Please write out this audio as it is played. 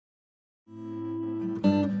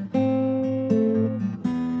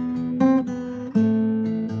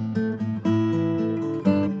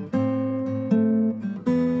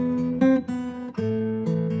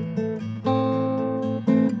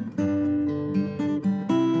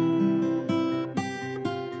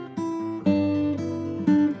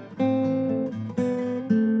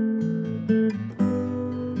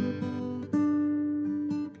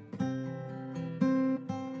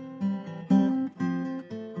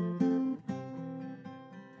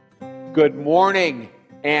Good morning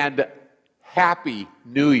and Happy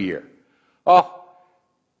New Year. Oh,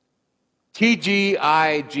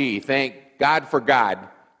 TGIG, thank God for God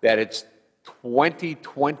that it's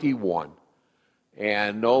 2021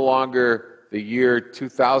 and no longer the year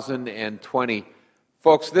 2020.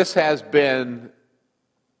 Folks, this has been,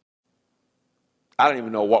 I don't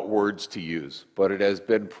even know what words to use, but it has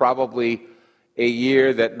been probably a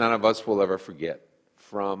year that none of us will ever forget.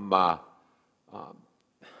 From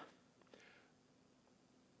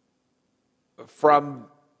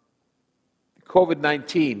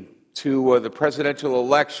COVID-19 to the presidential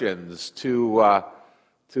elections, to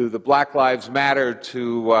the Black Lives Matter,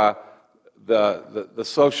 to the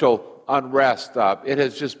social unrest, it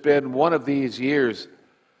has just been one of these years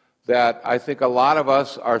that I think a lot of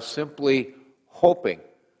us are simply hoping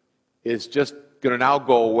is just going to now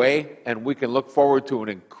go away, and we can look forward to an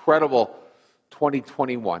incredible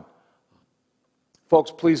 2021. Folks,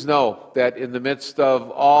 please know that in the midst of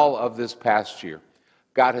all of this past year,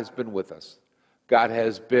 God has been with us. God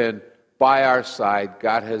has been by our side.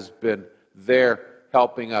 God has been there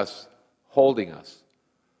helping us, holding us.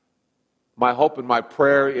 My hope and my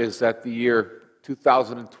prayer is that the year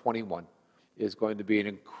 2021 is going to be an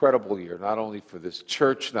incredible year, not only for this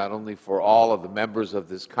church, not only for all of the members of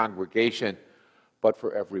this congregation, but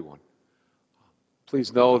for everyone.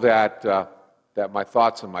 Please know that my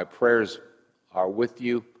thoughts and my prayers are with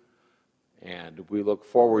you, and we look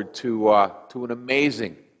forward to an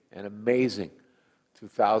amazing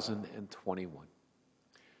 2021.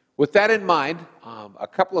 With that in mind, a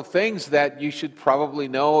couple of things that you should probably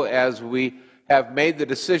know as we have made the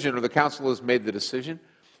decision, or the council has made the decision,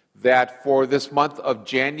 that for this month of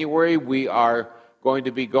January, we are going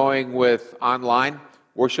to be going with online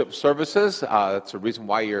worship services. That's the reason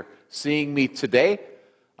why you're seeing me today.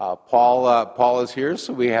 Paul is here,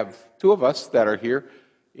 so we have two of us that are here.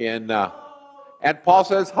 And Paul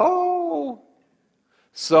says, "Ho!"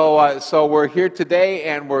 So we're here today,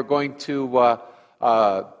 and we're going to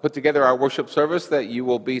put together our worship service that you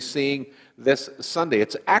will be seeing this Sunday.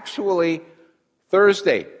 It's actually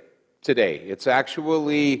Thursday today. It's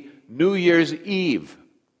actually New Year's Eve.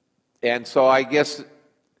 And so I guess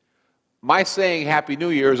my saying Happy New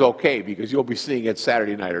Year is okay, because you'll be seeing it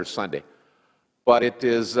Saturday night or Sunday. But it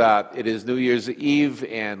is New Year's Eve,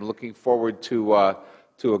 and looking forward to a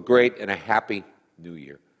great and a happy New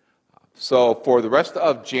Year. So for the rest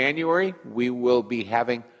of January, we will be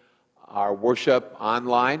having our worship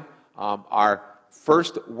online. Our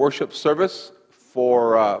first worship service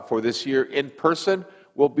for this year in person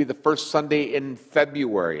will be the first Sunday in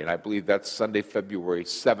February, and I believe that's Sunday, February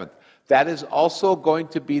 7th. That is also going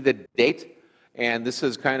to be the date, and this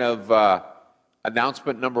is kind of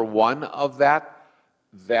announcement number one of that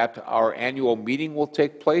our annual meeting will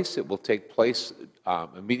take place. It will take place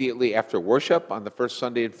immediately after worship on the first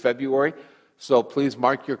Sunday in February. So please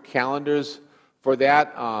mark your calendars for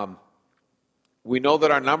that. We know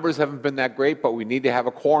that our numbers haven't been that great, but we need to have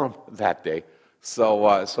a quorum that day.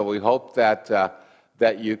 So we hope that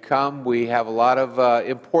you come. We have a lot of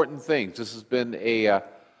important things. This has been a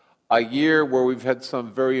year where we've had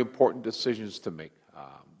some very important decisions to make.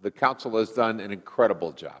 The council has done an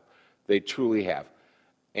incredible job. They truly have.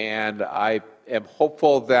 And I am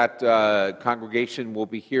hopeful that congregation will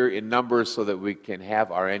be here in numbers so that we can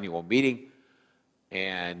have our annual meeting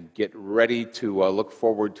and get ready to look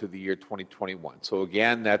forward to the year 2021. So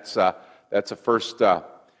again, that's a first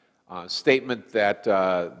statement that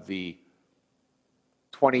the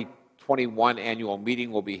 2021 annual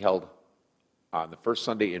meeting will be held on the first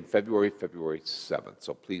Sunday in February, February 7th.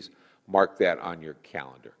 So please mark that on your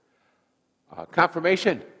calendar.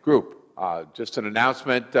 Confirmation group. Just an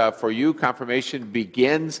announcement for you. Confirmation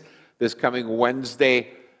begins this coming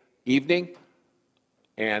Wednesday evening.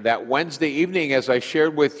 And that Wednesday evening, as I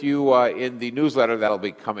shared with you in the newsletter that'll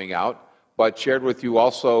be coming out, but shared with you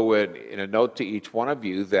also in a note to each one of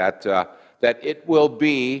you that it will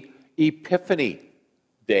be Epiphany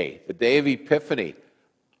Day, the day of Epiphany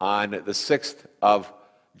on the 6th of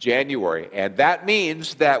January. And that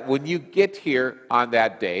means that when you get here on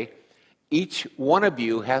that day, each one of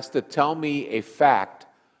you has to tell me a fact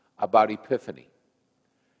about Epiphany.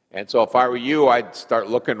 And so if I were you, I'd start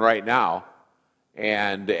looking right now.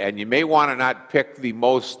 And you may want to not pick the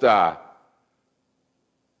most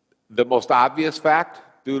obvious fact,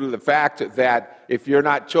 due to the fact that if you're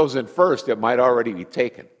not chosen first, it might already be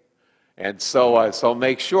taken. And so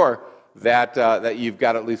make sure that you've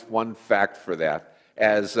got at least one fact for that.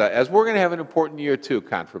 As we're going to have an important year too,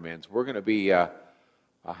 confirmands. We're going to be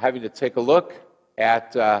having to take a look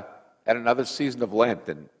at another season of Lent,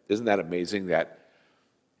 and isn't that amazing that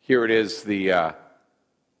here it is the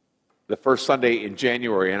the first Sunday in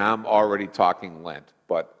January, and I'm already talking Lent.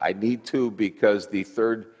 But I need to, because the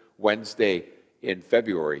third Wednesday in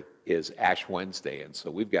February is Ash Wednesday, and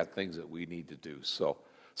so we've got things that we need to do. So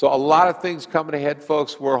a lot of things coming ahead,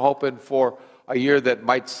 folks. We're hoping for a year that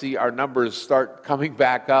might see our numbers start coming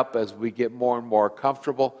back up as we get more and more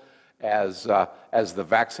comfortable, as the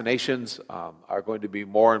vaccinations are going to be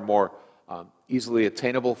more and more easily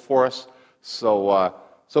attainable for us. So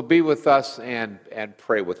be with us and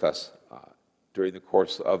pray with us during the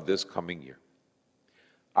course of this coming year.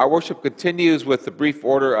 Our worship continues with the brief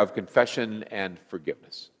order of confession and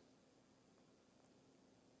forgiveness.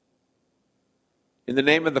 In the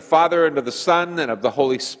name of the Father, and of the Son, and of the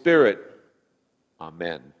Holy Spirit.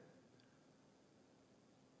 Amen.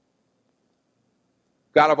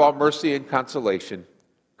 God of all mercy and consolation,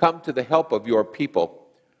 come to the help of your people,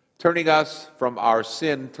 turning us from our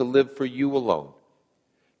sin to live for you alone.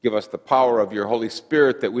 Give us the power of your Holy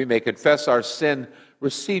Spirit that we may confess our sin,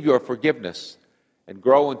 receive your forgiveness, and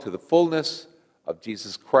grow into the fullness of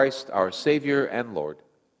Jesus Christ, our Savior and Lord.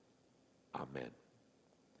 Amen.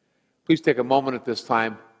 Please take a moment at this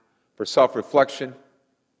time for self-reflection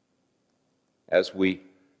as we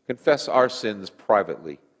confess our sins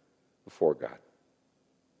privately before God.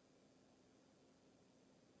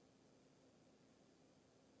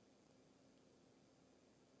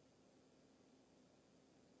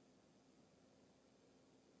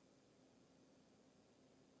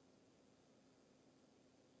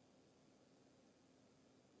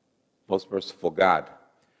 Most merciful God,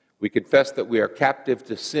 we confess that we are captive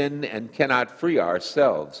to sin and cannot free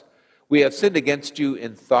ourselves. We have sinned against you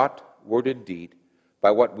in thought, word, and deed,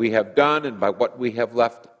 by what we have done and by what we have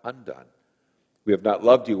left undone. We have not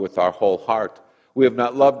loved you with our whole heart. We have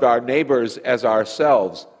not loved our neighbors as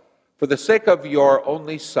ourselves. For the sake of your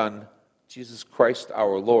only Son, Jesus Christ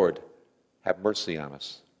our Lord, have mercy on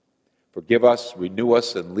us. Forgive us, renew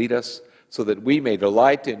us, and lead us, so that we may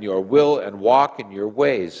delight in your will and walk in your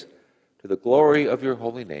ways, to the glory of your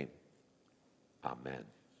holy name. Amen.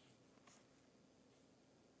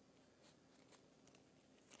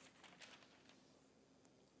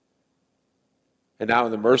 And now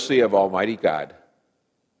in the mercy of Almighty God,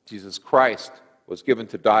 Jesus Christ was given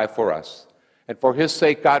to die for us, and for his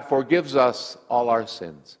sake God forgives us all our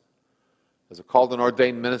sins. As a called and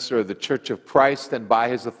ordained minister of the Church of Christ, and by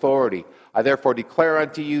his authority, I therefore declare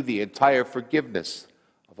unto you the entire forgiveness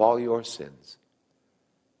of all your sins.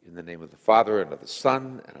 In the name of the Father, and of the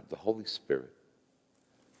Son, and of the Holy Spirit.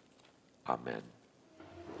 Amen.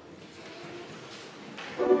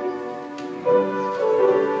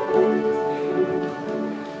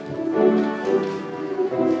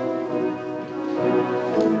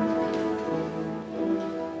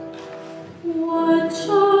 What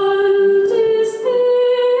child is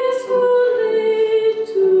this who laid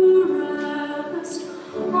to rest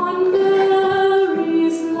on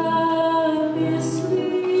Mary's lap is sleeping,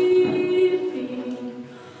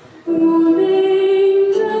 whom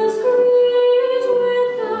angels greet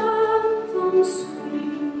with anthems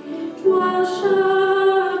sweet, while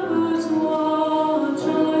shepherds watch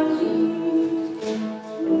our King?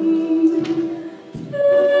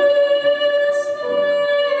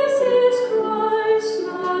 This is Christ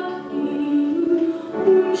the King,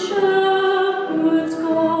 whom shepherds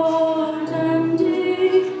guard and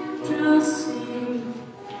angels sing.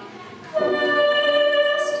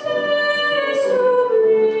 This is to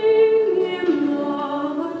bring him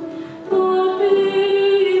Lord, the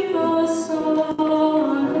babe, the Son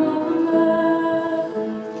of Mary.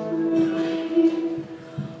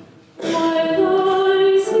 Why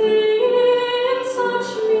lies he in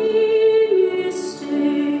such mean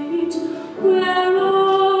estate, where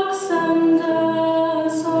ox and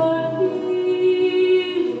ass are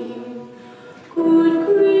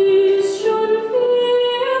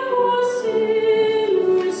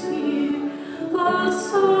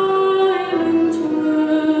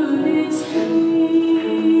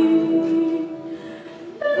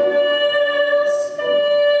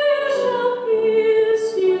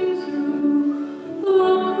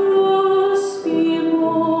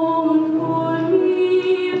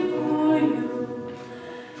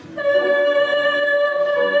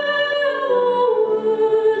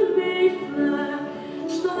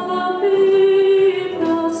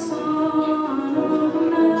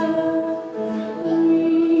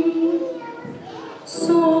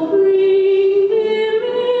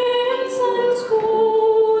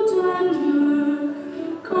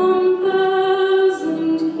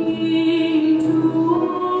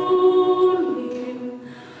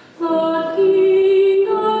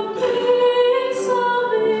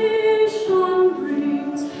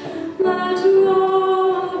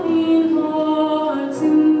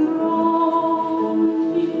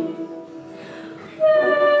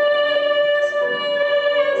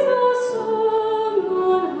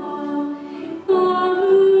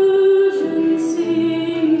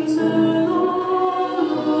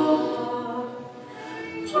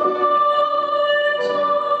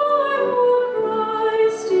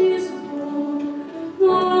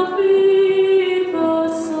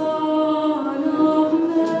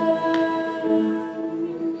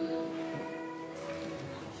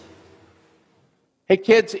Hey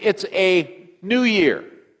kids, it's a new year.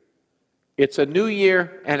 It's a new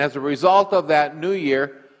year, and as a result of that new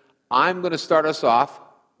year, I'm going to start us off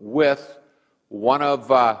with one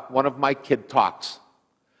of my kid talks.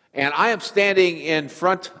 And I am standing in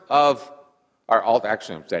front of our altar.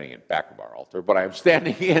 Actually, I'm standing in back of our altar, but I'm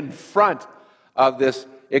standing in front of this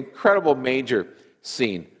incredible manger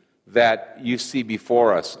scene that you see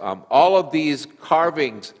before us. All of these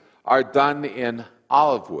carvings are done in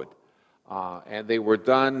olive wood, and they were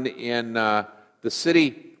done in the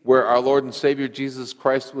city where our Lord and Savior Jesus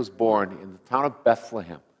Christ was born, in the town of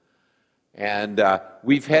Bethlehem. And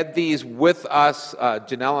we've had these with us,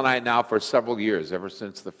 Janelle and I, now for several years, ever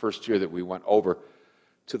since the first year that we went over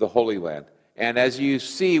to the Holy Land. And as you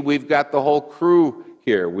see, we've got the whole crew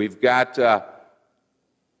here. We've got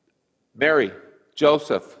Mary,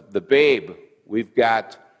 Joseph, the babe. We've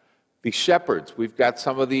got the shepherds. We've got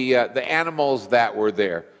some of the animals that were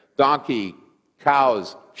there: donkey,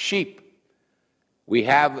 cows, sheep. We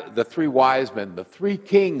have the three wise men, the three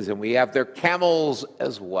kings, and we have their camels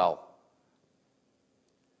as well.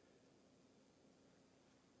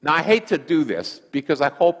 Now, I hate to do this because I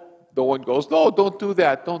hope no one goes, no, don't do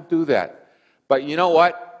that, don't do that. But you know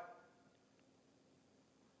what?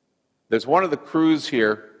 There's one of the crews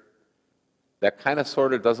here that kind of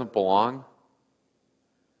sort of doesn't belong.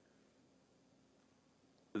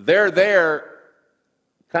 They're there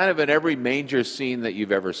kind of in every manger scene that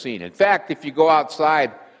you've ever seen. In fact, if you go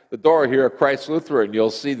outside the door here at Christ Lutheran, you'll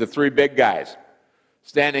see the three big guys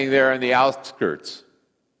standing there in the outskirts.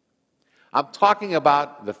 I'm talking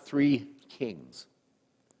about the three kings.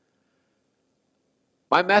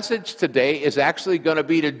 My message today is actually going to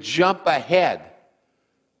be to jump ahead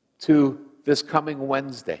to this coming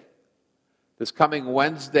Wednesday. This coming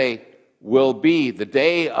Wednesday will be the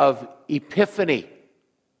day of Epiphany.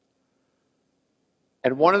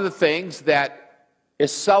 And one of the things that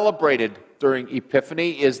is celebrated during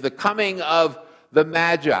Epiphany is the coming of the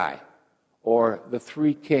Magi, or the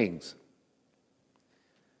three kings.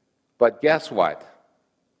 But guess what?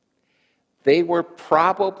 They were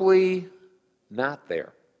probably not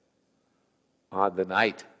there on the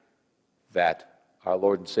night that our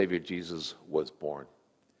Lord and Savior Jesus was born.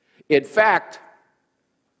 In fact,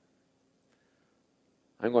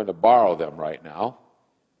 I'm going to borrow them right now.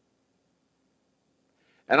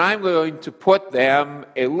 And I'm going to put them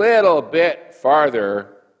a little bit farther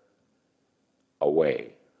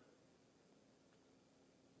away.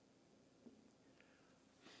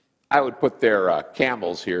 I would put their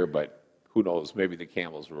camels here, but who knows, maybe the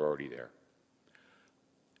camels were already there.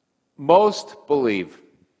 Most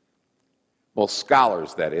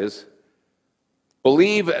scholars that is,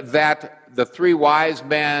 believe that the three wise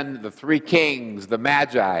men, the three kings, the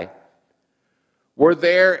Magi, were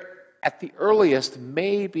there at the earliest,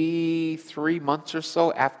 maybe 3 months or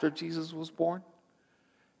so after Jesus was born,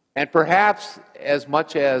 and perhaps as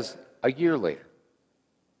much as a year later.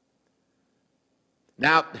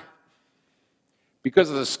 Now, because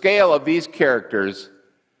of the scale of these characters,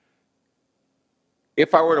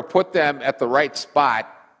 if I were to put them at the right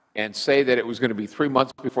spot and say that it was going to be 3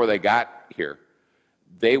 months before they got here,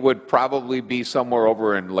 they would probably be somewhere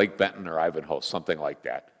over in Lake Benton or Ivanhoe, something like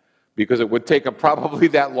that. Because it would take them probably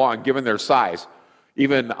that long, given their size,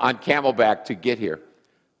 even on camelback, to get here.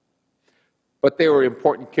 But they were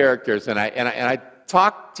important characters, and I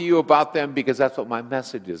talk to you about them because that's what my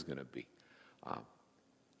message is going to be.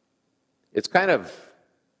 It's kind of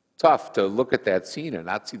tough to look at that scene and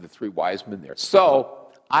not see the three wise men there. So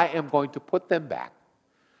I am going to put them back.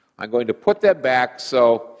 I'm going to put them back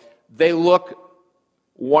so they look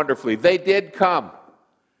wonderfully. They did come.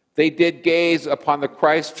 They did gaze upon the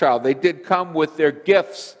Christ child. They did come with their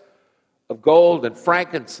gifts of gold and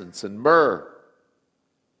frankincense and myrrh.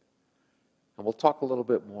 And we'll talk a little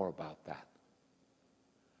bit more about that.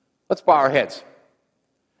 Let's bow our heads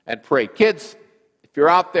and pray. Kids, if you're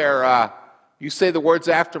out there, you say the words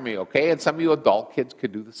after me, okay? And some of you adult kids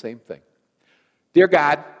could do the same thing. Dear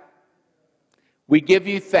God, we give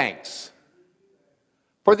you thanks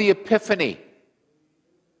for the epiphany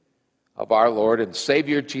of our Lord and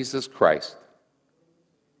Savior Jesus Christ.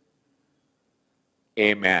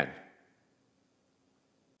 Amen.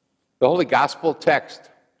 The Holy Gospel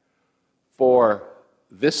text for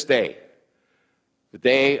this day, the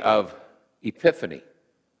day of Epiphany,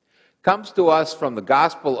 comes to us from the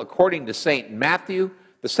Gospel according to St. Matthew,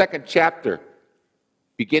 the 2nd chapter,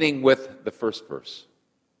 beginning with the first verse.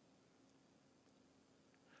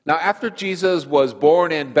 Now, after Jesus was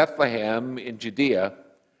born in Bethlehem in Judea,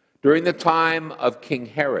 during the time of King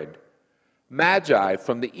Herod, Magi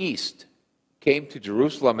from the east came to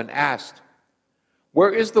Jerusalem and asked,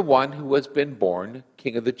 Where is the one who has been born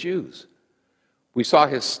King of the Jews? We saw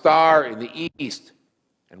his star in the east,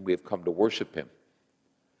 and we have come to worship him."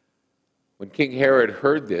 When King Herod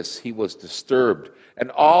heard this, he was disturbed, and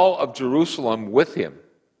all of Jerusalem with him.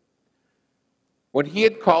 When he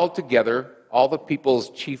had called together all the people's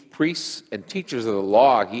chief priests and teachers of the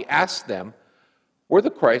law, he asked them where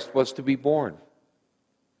the Christ was to be born.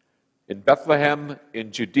 "In Bethlehem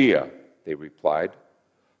in Judea," they replied,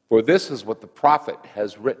 "for this is what the prophet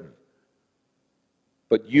has written.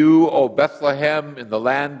 But you, O Bethlehem, in the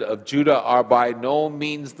land of Judah, are by no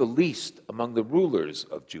means the least among the rulers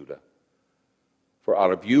of Judah. For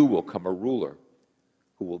out of you will come a ruler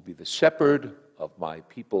who will be the shepherd of my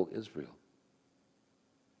people Israel."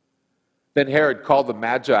 Then Herod called the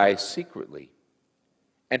Magi secretly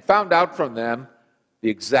and found out from them the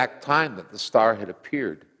exact time that the star had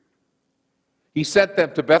appeared. He sent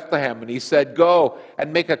them to Bethlehem, and he said, "Go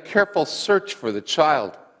and make a careful search for the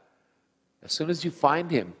child. As soon as you find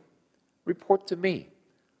him, report to me,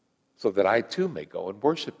 so that I too may go and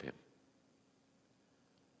worship him."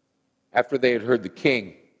 After they had heard the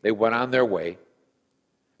king, they went on their way,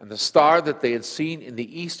 and the star that they had seen in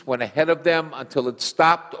the east went ahead of them until it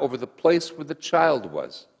stopped over the place where the child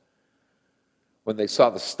was. When they saw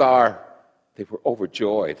the star, they were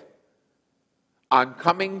overjoyed. On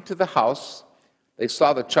coming to the house, they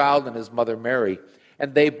saw the child and his mother Mary,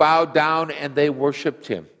 and they bowed down and they worshipped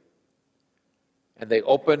him. And they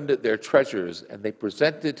opened their treasures, and they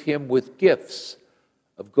presented him with gifts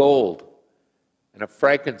of gold and of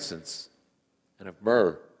frankincense and of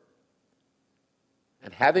myrrh.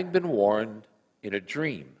 And having been warned in a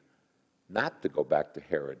dream not to go back to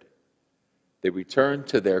Herod, they returned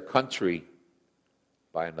to their country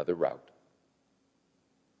by another route.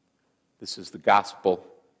 This is the gospel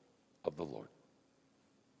of the Lord.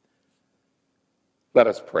 Let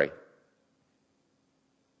us pray.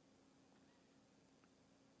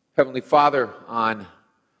 Heavenly Father, on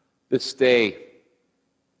this day,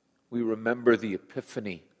 we remember the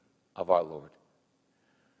Epiphany of our Lord.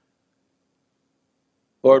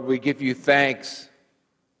 Lord, we give you thanks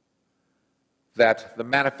that the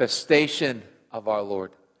manifestation of our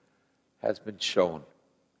Lord has been shown.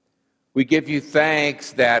 We give you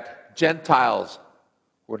thanks that Gentiles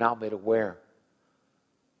were now made aware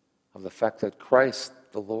of the fact that Christ,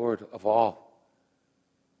 the Lord of all,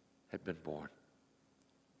 had been born.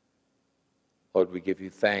 Lord, we give you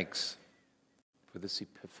thanks for this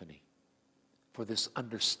epiphany, for this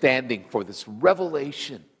understanding, for this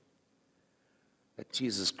revelation that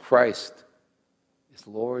Jesus Christ is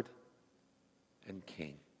Lord and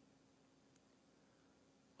King.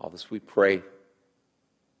 All this we pray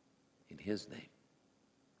in his name.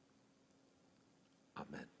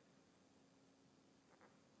 Amen.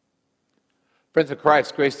 Friends of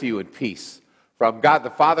Christ, grace to you and peace from God the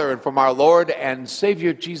Father and from our Lord and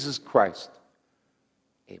Savior Jesus Christ.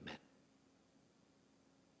 Amen.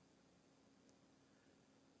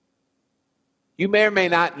 You may or may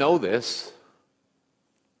not know this,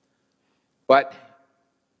 but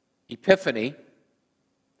Epiphany,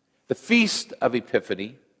 the Feast of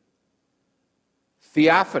Epiphany,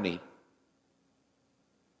 Theophany,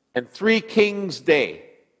 and Three Kings Day,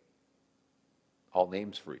 all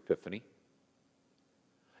names for Epiphany,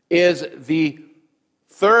 is the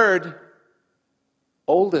third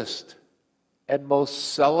oldest and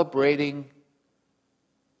most celebrating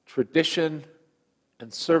tradition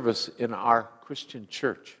and service in our Christian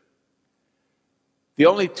church. The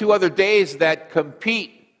only two other days that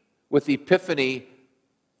compete with Epiphany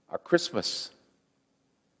are Christmas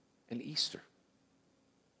and Easter.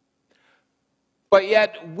 But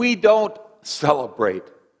yet we don't celebrate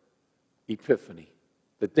Epiphany,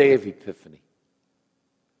 the day of Epiphany.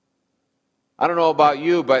 I don't know about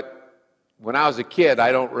you, but when I was a kid,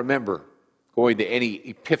 I don't remember going to any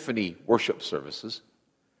Epiphany worship services.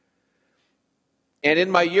 And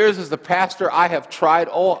in my years as the pastor, I have tried,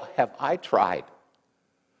 I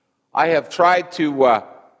have tried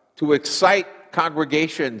to excite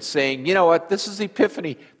congregations saying, you know what, this is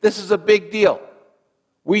Epiphany, this is a big deal.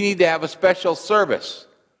 We need to have a special service.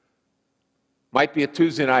 Might be a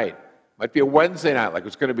Tuesday night, might be a Wednesday night like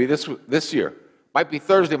it's going to be this year. Might be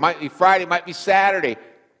Thursday, might be Friday, might be Saturday.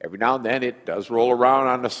 Every now and then it does roll around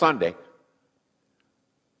on a Sunday.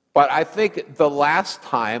 But I think the last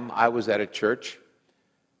time I was at a church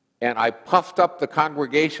and I puffed up the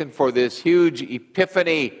congregation for this huge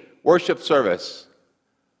Epiphany worship service,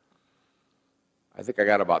 I think I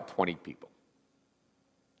got about 20 people.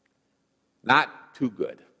 Not too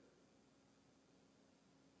good.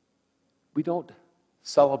 We don't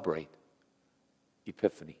celebrate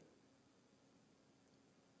Epiphany,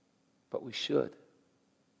 but we should.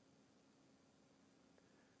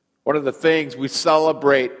 One of the things we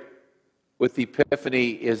celebrate with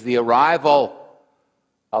Epiphany is the arrival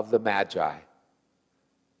of the Magi.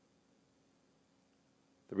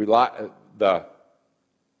 The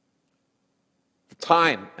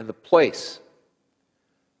time and the place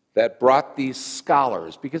that brought these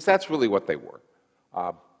scholars, because that's really what they were.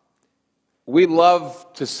 We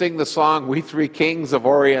love to sing the song, "We Three Kings of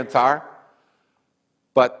Orient Are,"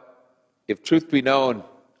 but if truth be known,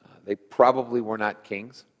 they probably were not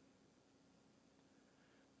kings.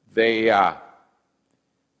 They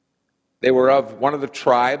were of one of the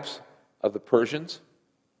tribes of the Persians.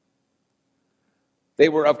 They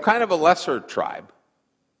were of kind of a lesser tribe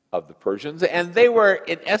of the Persians, and they were,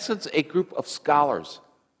 in essence, a group of scholars.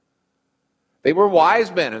 They were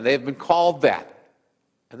wise men, and they have been called that,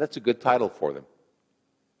 and that's a good title for them.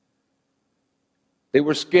 They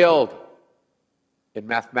were skilled in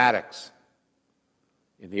mathematics,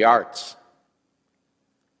 in the arts.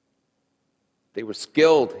 They were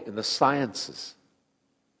skilled in the sciences.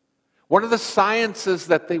 One of the sciences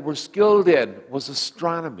that they were skilled in was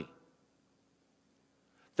astronomy.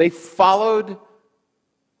 They followed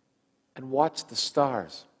and watched the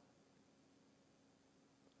stars.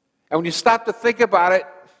 And when you stop to think about it,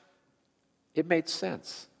 it made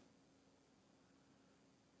sense.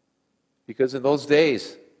 Because in those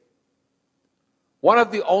days, one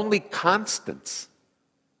of the only constants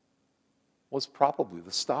was probably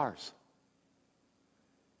the stars.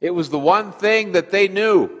 It was the one thing that they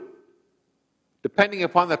knew, depending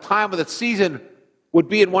upon the time of the season, would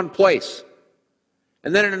be in one place.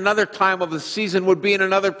 And then in another time of the season would be in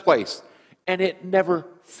another place. And it never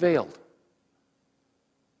failed.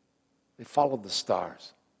 They followed the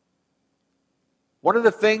stars. One of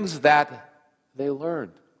the things that they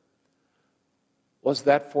learned was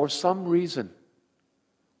that for some reason,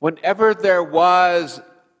 whenever there was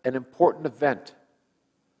an important event,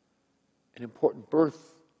 an important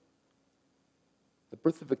birth, the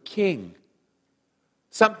birth of a king,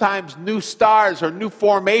 sometimes new stars or new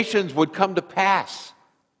formations would come to pass.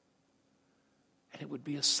 And it would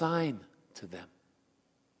be a sign to them.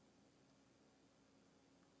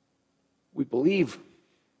 We believe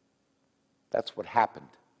that's what happened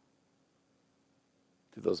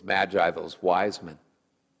to those Magi, those wise men,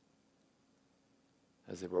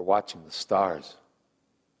 as they were watching the stars.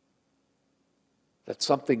 That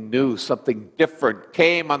something new, something different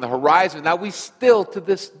came on the horizon. Now we still, to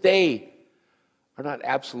this day, are not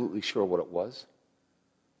absolutely sure what it was.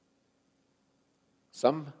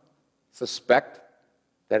 Some suspect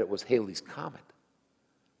that it was Halley's Comet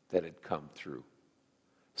that had come through.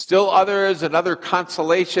 Still others, another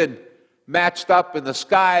constellation matched up in the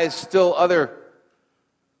skies. Still other,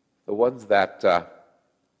 the ones that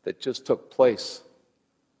just took place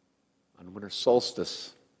on winter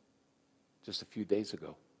solstice just a few days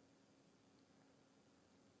ago.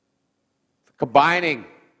 The combining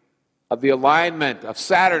of the alignment of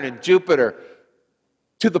Saturn and Jupiter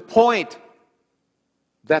to the point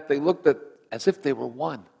that they looked at as if they were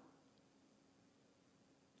one.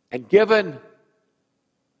 And given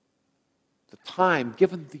the time,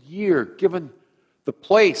 given the year, given the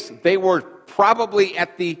place, they were probably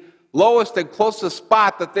at the lowest and closest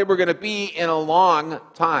spot that they were going to be in a long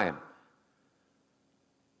time.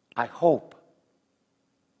 I hope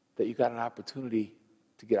that you got an opportunity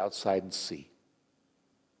to get outside and see.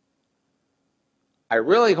 I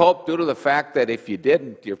really hope, due to the fact that if you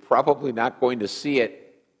didn't, you're probably not going to see it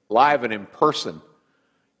live and in person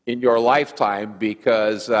in your lifetime,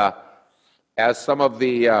 because as some of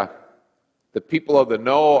the people of the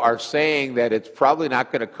know are saying, that it's probably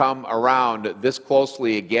not going to come around this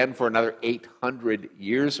closely again for another 800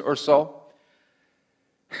 years or so.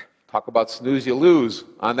 Talk about snooze, you lose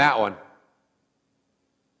on that one.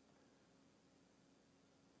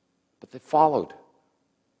 But they followed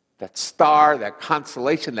that star, that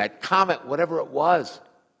constellation, that comet, whatever it was,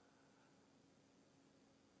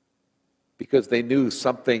 because they knew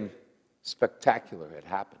something spectacular had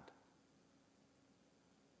happened.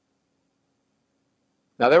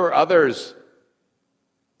 Now, there were others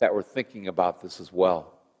that were thinking about this as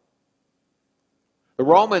well. The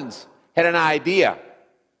Romans had an idea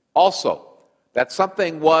also that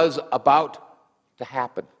something was about to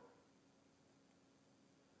happen.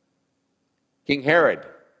 King Herod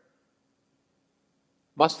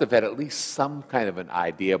must have had at least some kind of an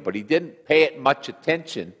idea, but he didn't pay it much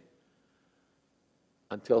attention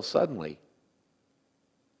until suddenly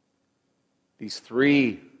these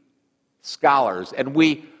three scholars, and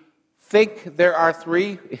we think there are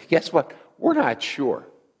three. Guess what? We're not sure.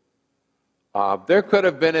 There could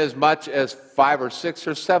have been as much as 5 or 6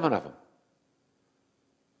 or 7 of them.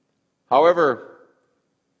 However,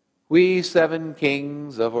 We seven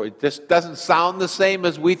kings of... It just doesn't sound the same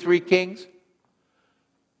as we three kings.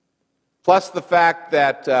 Plus the fact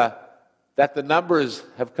that the numbers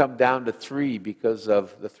have come down to 3 because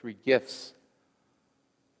of the 3 gifts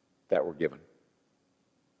that were given.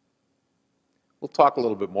 We'll talk a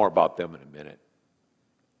little bit more about them in a minute.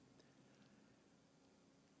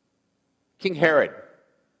 King Herod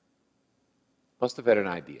must have had an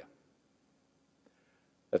idea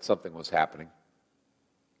that something was happening.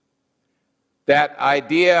 That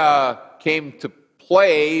idea came to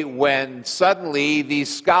play when suddenly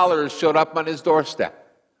these scholars showed up on his doorstep.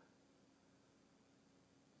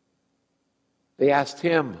 They asked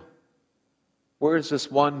him, "Where is this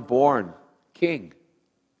one born king?"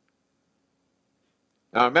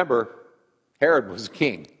 Now remember, Herod was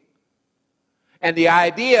king. And the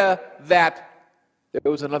idea that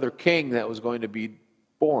there was another king that was going to be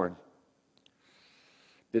born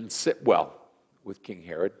didn't sit well with King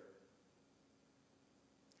Herod.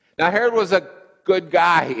 Now Herod was a good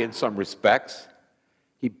guy in some respects.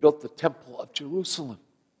 He built the Temple of Jerusalem.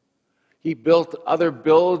 He built other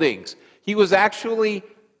buildings. He was actually,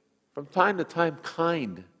 from time to time,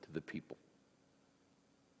 kind to the people.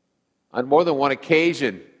 On more than one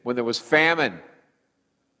occasion, when there was famine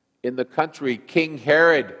in the country, King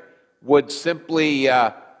Herod would simply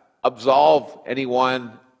absolve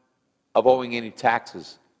anyone of owing any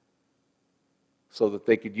taxes so that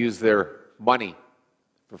they could use their money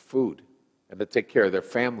for food and to take care of their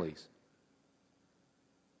families.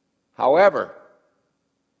 However,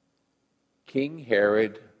 King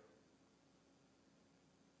Herod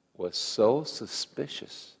was so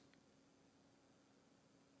suspicious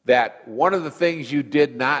that one of the things you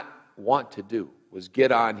did not want to do was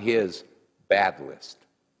get on his bad list.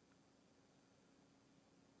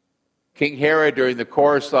 King Herod, during the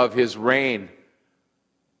course of his reign,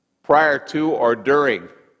 prior to or during,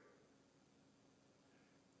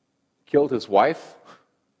 killed his wife's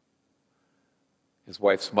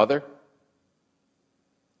mother,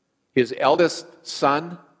 his eldest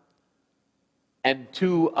son, and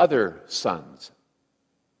 2 other sons.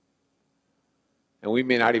 And we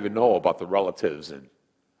may not even know about the relatives and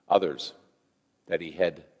others that he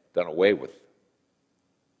had done away with.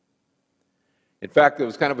 In fact, there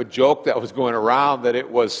was kind of a joke that was going around that it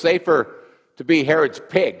was safer to be Herod's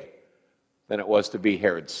pig than it was to be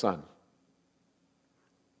Herod's son.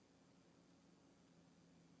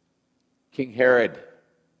 King Herod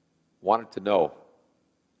wanted to know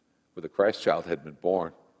where the Christ child had been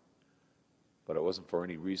born, but it wasn't for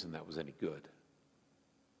any reason that was any good.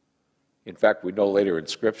 In fact, we know later in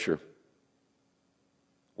Scripture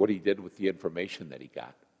what he did with the information that he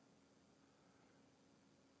got.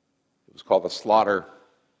 It was called the slaughter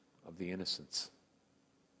of the innocents.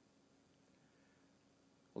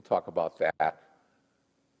 We'll talk about that at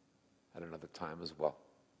another time as well.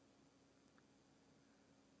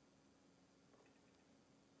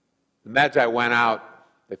 The Magi went out,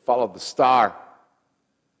 they followed the star,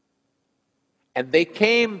 and they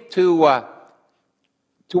came to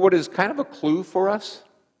what is kind of a clue for us.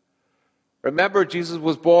 Remember, Jesus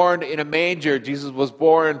was born in a manger. Jesus was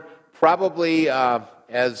born probably,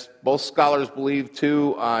 as most scholars believe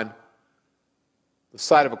too, on the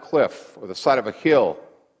side of a cliff or the side of a hill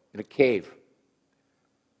in a cave,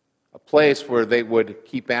 a place where they would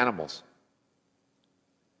keep animals.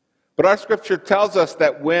 But our scripture tells us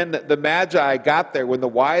that when the Magi got there, when the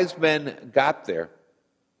wise men got there,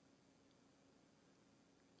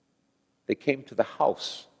 they came to the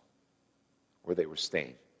house where they were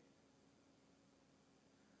staying.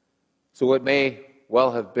 So it may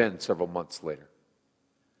well have been several months later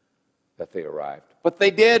that they arrived. But they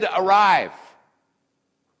did arrive.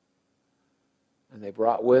 And they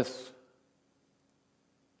brought with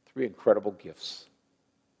 3 incredible gifts.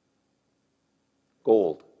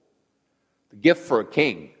 Gold, the gift for a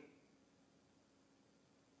king.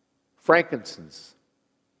 Frankincense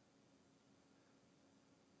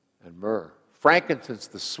and myrrh. Frankincense,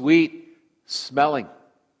 the sweet smelling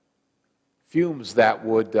fumes that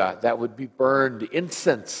would be burned,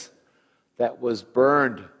 incense that was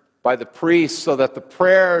burned by the priests so that the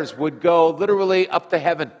prayers would go literally up to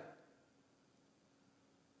heaven.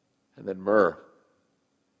 And then myrrh,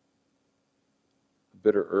 a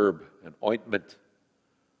bitter herb, an ointment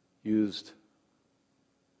used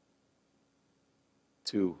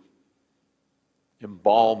to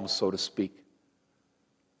embalm, so to speak,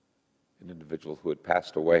 an individual who had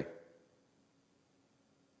passed away.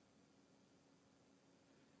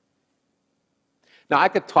 Now, I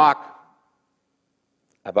could talk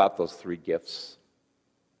about those 3 gifts.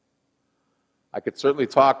 I could certainly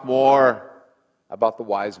talk more about the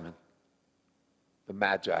wise men, the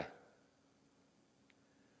Magi,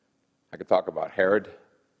 I could talk about Herod.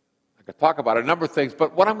 I could talk about a number of things,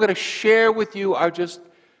 but what I'm going to share with you are just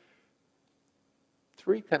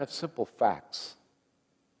three kind of simple facts.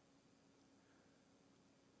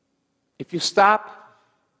 If you stop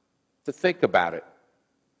to think about it,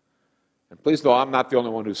 and please know I'm not the only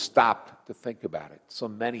one who stopped to think about it, so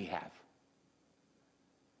many have,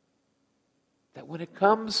 that when it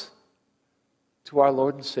comes to our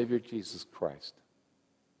Lord and Savior Jesus Christ,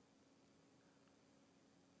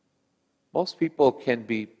 most people can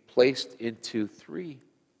be placed into three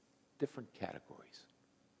different categories.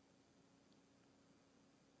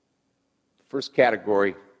 The first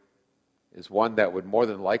category is one that would more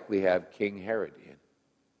than likely have King Herod in.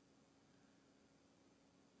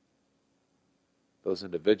 Those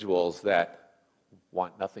individuals that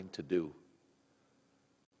want nothing to do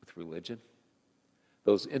with religion.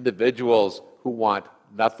 Those individuals who want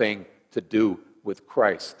nothing to do with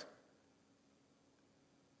Christ.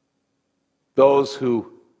 Those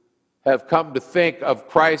who have come to think of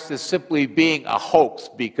Christ as simply being a hoax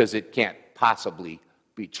because it can't possibly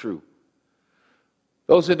be true.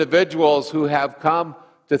 Those individuals who have come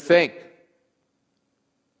to think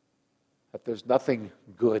that there's nothing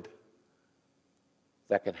good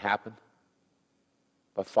that can happen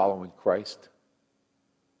by following Christ,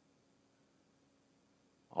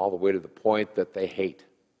 all the way to the point that they hate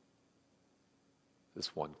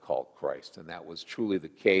this one called Christ. And that was truly the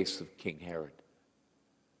case of King Herod.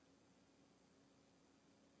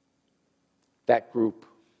 That group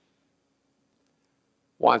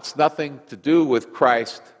wants nothing to do with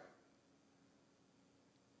Christ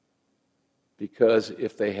because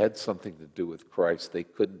if they had something to do with Christ, they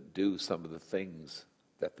couldn't do some of the things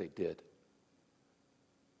that they did.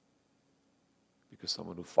 Because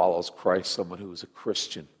someone who follows Christ, someone who is a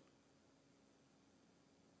Christian,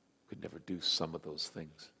 could never do some of those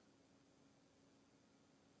things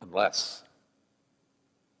unless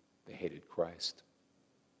they hated Christ.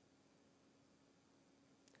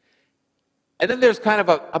 And then there's kind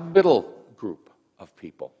of a middle group of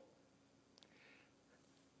people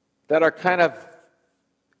that are kind of,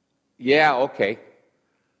 yeah, okay,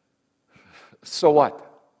 so what?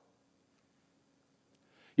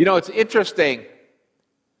 You know, it's interesting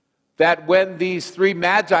that when these three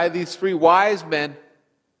magi, these three wise men,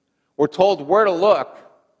 were told where to look,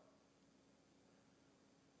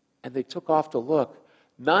 and they took off to look,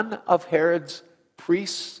 none of Herod's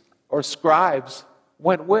priests or scribes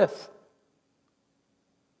went with.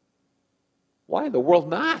 Why in the world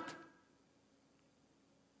not?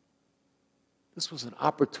 This was an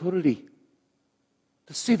opportunity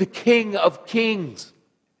to see the King of Kings.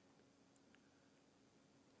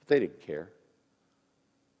 But they didn't care.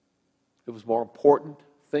 It was more important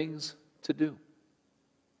things to do.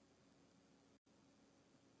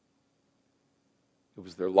 It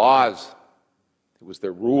was their laws, it was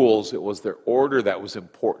their rules, it was their order that was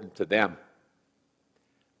important to them.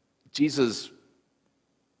 Jesus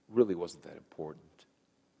really wasn't that important.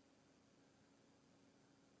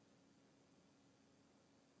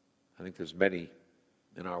 I think there's many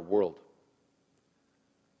in our world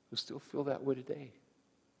who still feel that way today.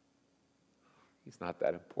 He's not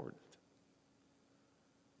that important.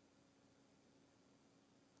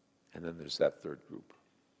 And then there's that third group.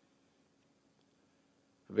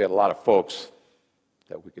 We had a lot of folks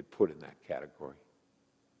that we could put in that category.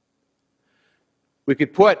 We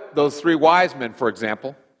could put those three wise men, for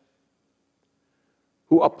example,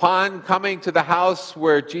 who upon coming to the house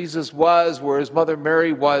where Jesus was, where his mother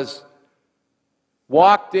Mary was,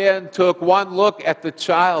 walked in, took one look at the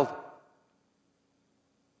child,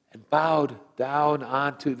 and bowed down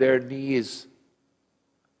onto their knees,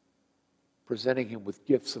 presenting him with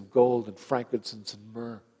gifts of gold and frankincense and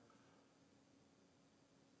myrrh.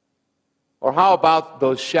 Or how about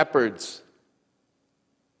those shepherds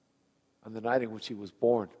on the night in which he was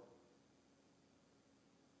born,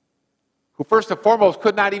 who first and foremost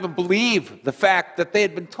could not even believe the fact that they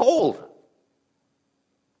had been told?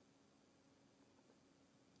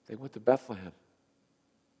 They went to Bethlehem.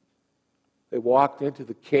 They walked into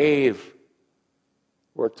the cave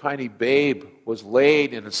where a tiny babe was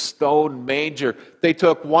laid in a stone manger. They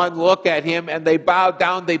took one look at him and they bowed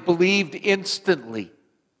down. They believed instantly.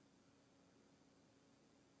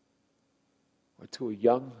 Or to a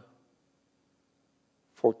young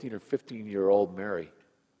 14 or 15-year-old Mary,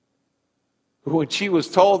 who when she was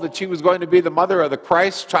told that she was going to be the mother of the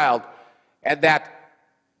Christ child and that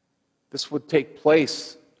this would take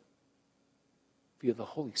place via the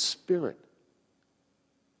Holy Spirit,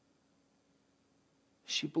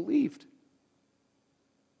 she believed.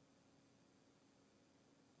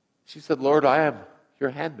 She said, "Lord, I am your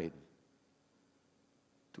handmaiden.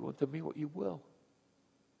 Do unto me what you will.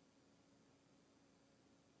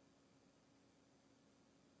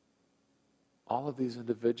 All of these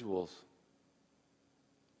individuals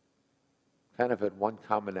kind of had one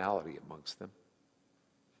commonality amongst them.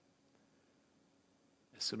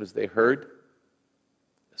 As soon as they heard,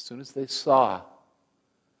 as soon as they saw,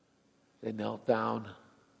 they knelt down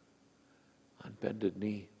on bended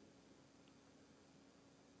knee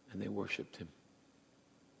and they worshiped him.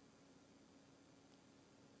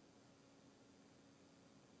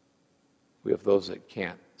 We have those that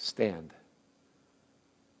can't stand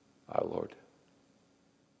our Lord.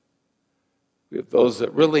 We have those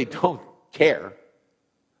that really don't care,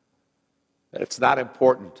 that it's not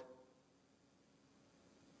important.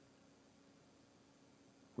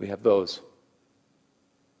 We have those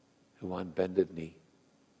who on bended knee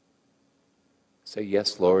say,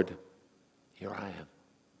 yes, Lord, here I am.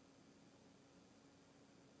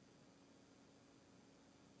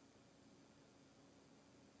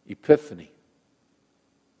 Epiphany,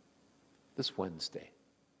 this Wednesday.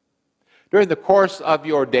 During the course of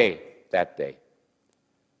your day, that day,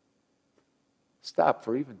 stop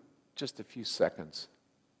for even just a few seconds.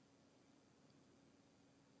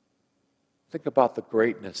 Think about the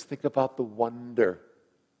greatness. Think about the wonder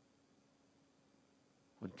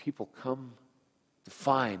when people come to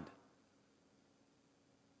find,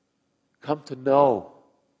 come to know,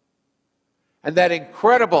 and that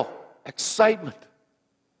incredible excitement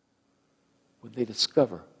when they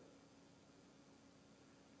discover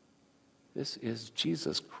this is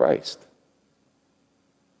Jesus Christ,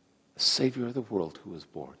 the Savior of the world who was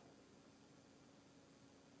born.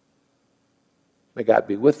 May God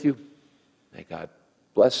be with you. May God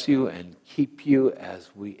bless you and keep you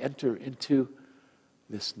as we enter into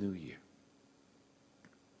this new year.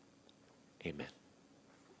 Amen.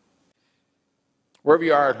 Wherever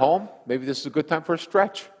you are at home, maybe this is a good time for a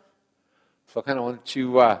stretch. So I kind of want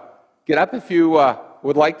you to get up if you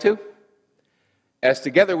would like to, as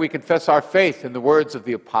together we confess our faith in the words of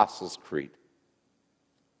the Apostles' Creed.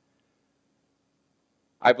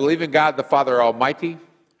 I believe in God the Father Almighty,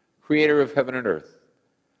 creator of heaven and earth.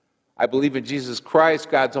 I believe in Jesus Christ,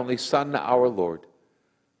 God's only Son, our Lord,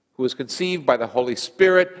 who was conceived by the Holy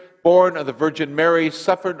Spirit, born of the Virgin Mary,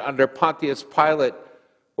 suffered under Pontius Pilate,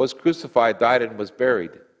 was crucified, died, and was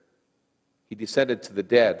buried. He descended to the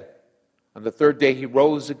dead. On the third day he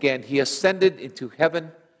rose again. He ascended into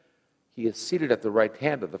heaven. He is seated at the right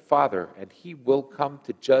hand of the Father, and he will come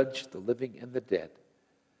to judge the living and the dead.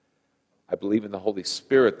 I believe in the Holy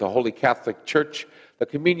Spirit, the Holy Catholic Church, the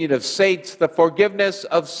communion of saints, the forgiveness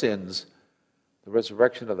of sins, the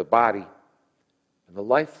resurrection of the body, and the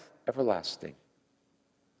life everlasting.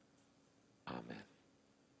 Amen.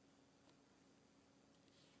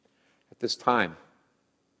 At this time,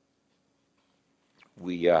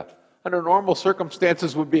 we, under normal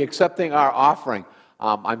circumstances, would be accepting our offering.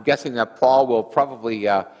 I'm guessing that Paul will probably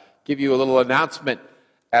give you a little announcement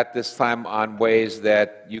at this time on ways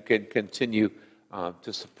that you can continue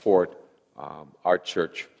to support our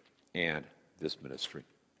church and this ministry.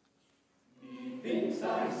 Methinks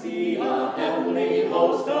I see a heavenly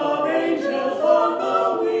host of angels on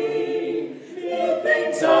the wing.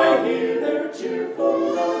 Methinks I hear their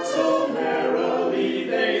cheerful notes, so merrily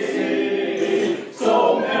they sing,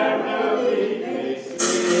 so merrily they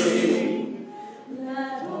sing.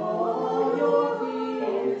 Let all your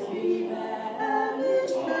fears be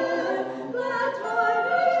banished, let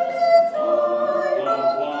tidings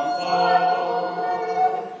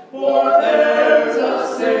For there's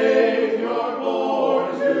a Savior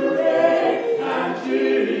born today, and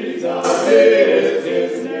Jesus is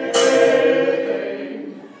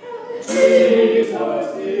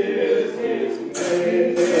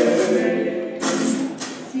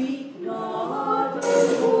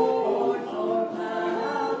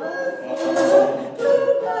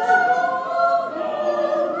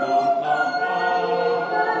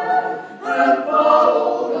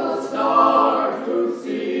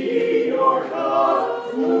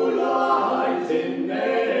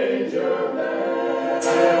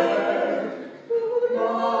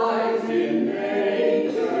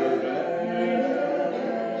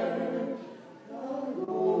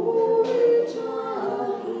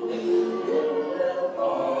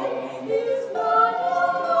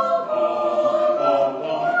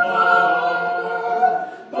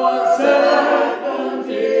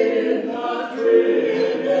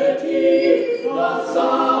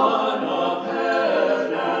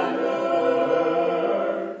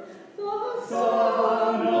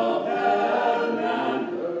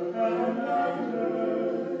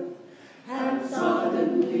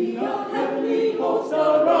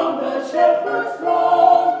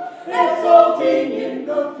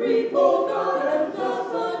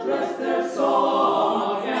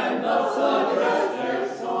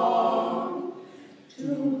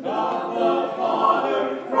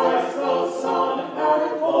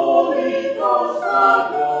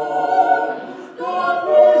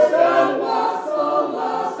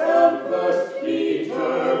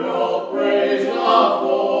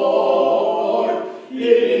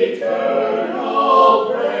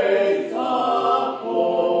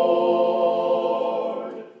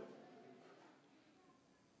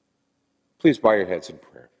Please bow your heads in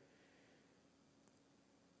prayer.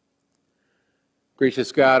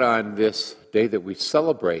 Gracious God, on this day that we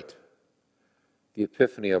celebrate the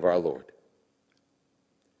Epiphany of our Lord,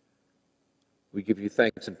 we give you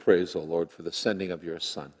thanks and praise, O Lord, for the sending of your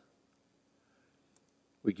Son.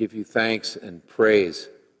 We give you thanks and praise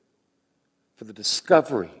for the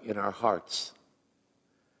discovery in our hearts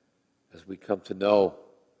as we come to know,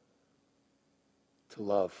 to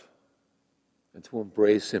love, and to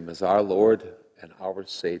embrace him as our Lord and our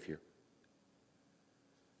Savior.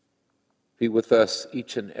 Be with us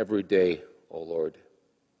each and every day, O Lord,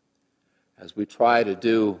 as we try to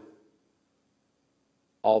do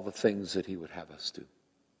all the things that he would have us do.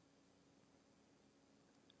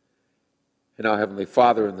 And now, Heavenly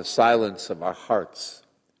Father, in the silence of our hearts,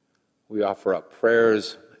 we offer up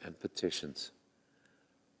prayers and petitions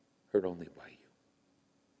heard only by you.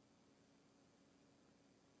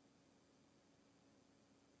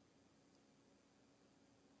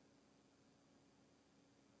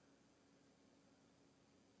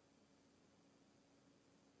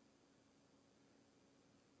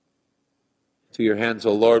 To your hands,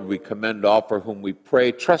 O Lord, we commend all for whom we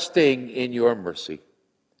pray, trusting in your mercy.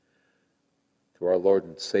 To our Lord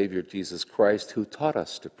and Savior, Jesus Christ, who taught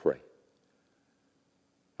us to pray.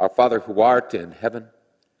 Our Father who art in heaven,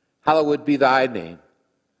 hallowed be thy name.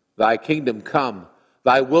 Thy kingdom come,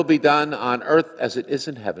 thy will be done on earth as it is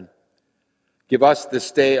in heaven. Give us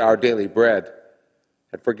this day our daily bread,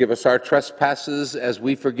 and forgive us our trespasses as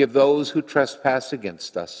we forgive those who trespass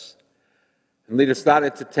against us. And lead us not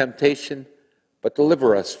into temptation, but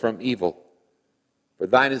deliver us from evil. For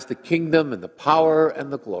thine is the kingdom and the power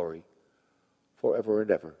and the glory, forever and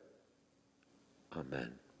ever.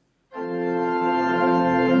 Amen.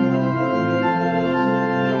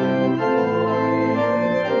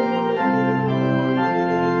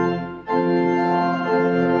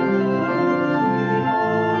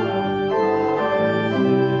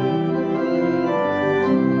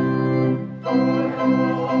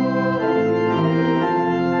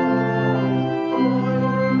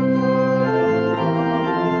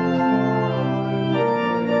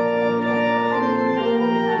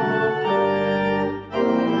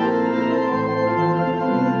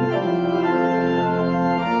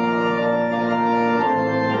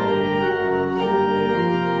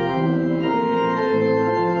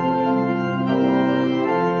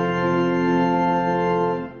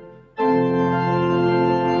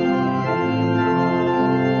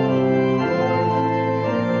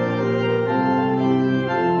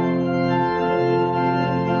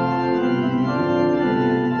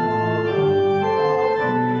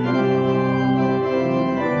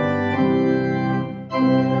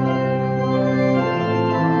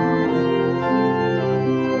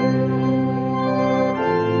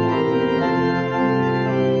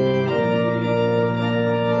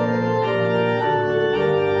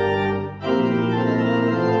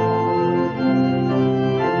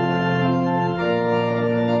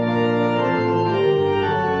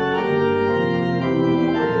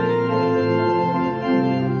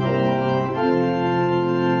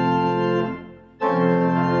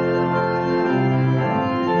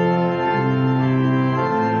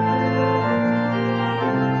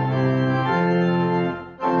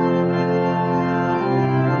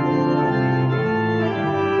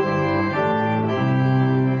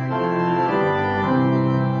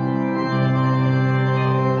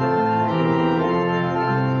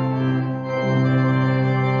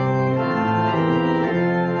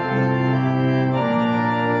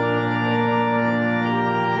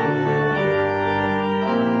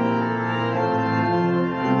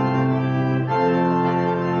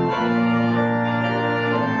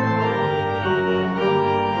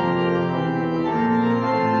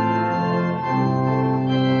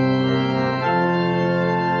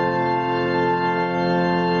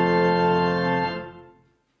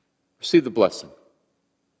 Receive the blessing.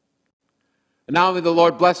 And now may the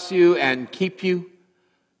Lord bless you and keep you.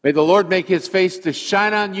 May the Lord make his face to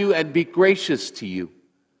shine on you and be gracious to you.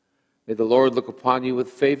 May the Lord look upon you with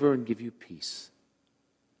favor and give you peace.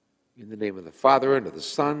 In the name of the Father, and of the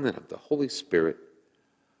Son, and of the Holy Spirit.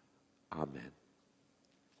 Amen.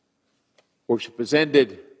 Worship is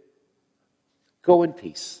ended. Go in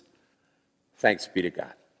peace. Thanks be to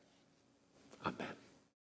God. Amen.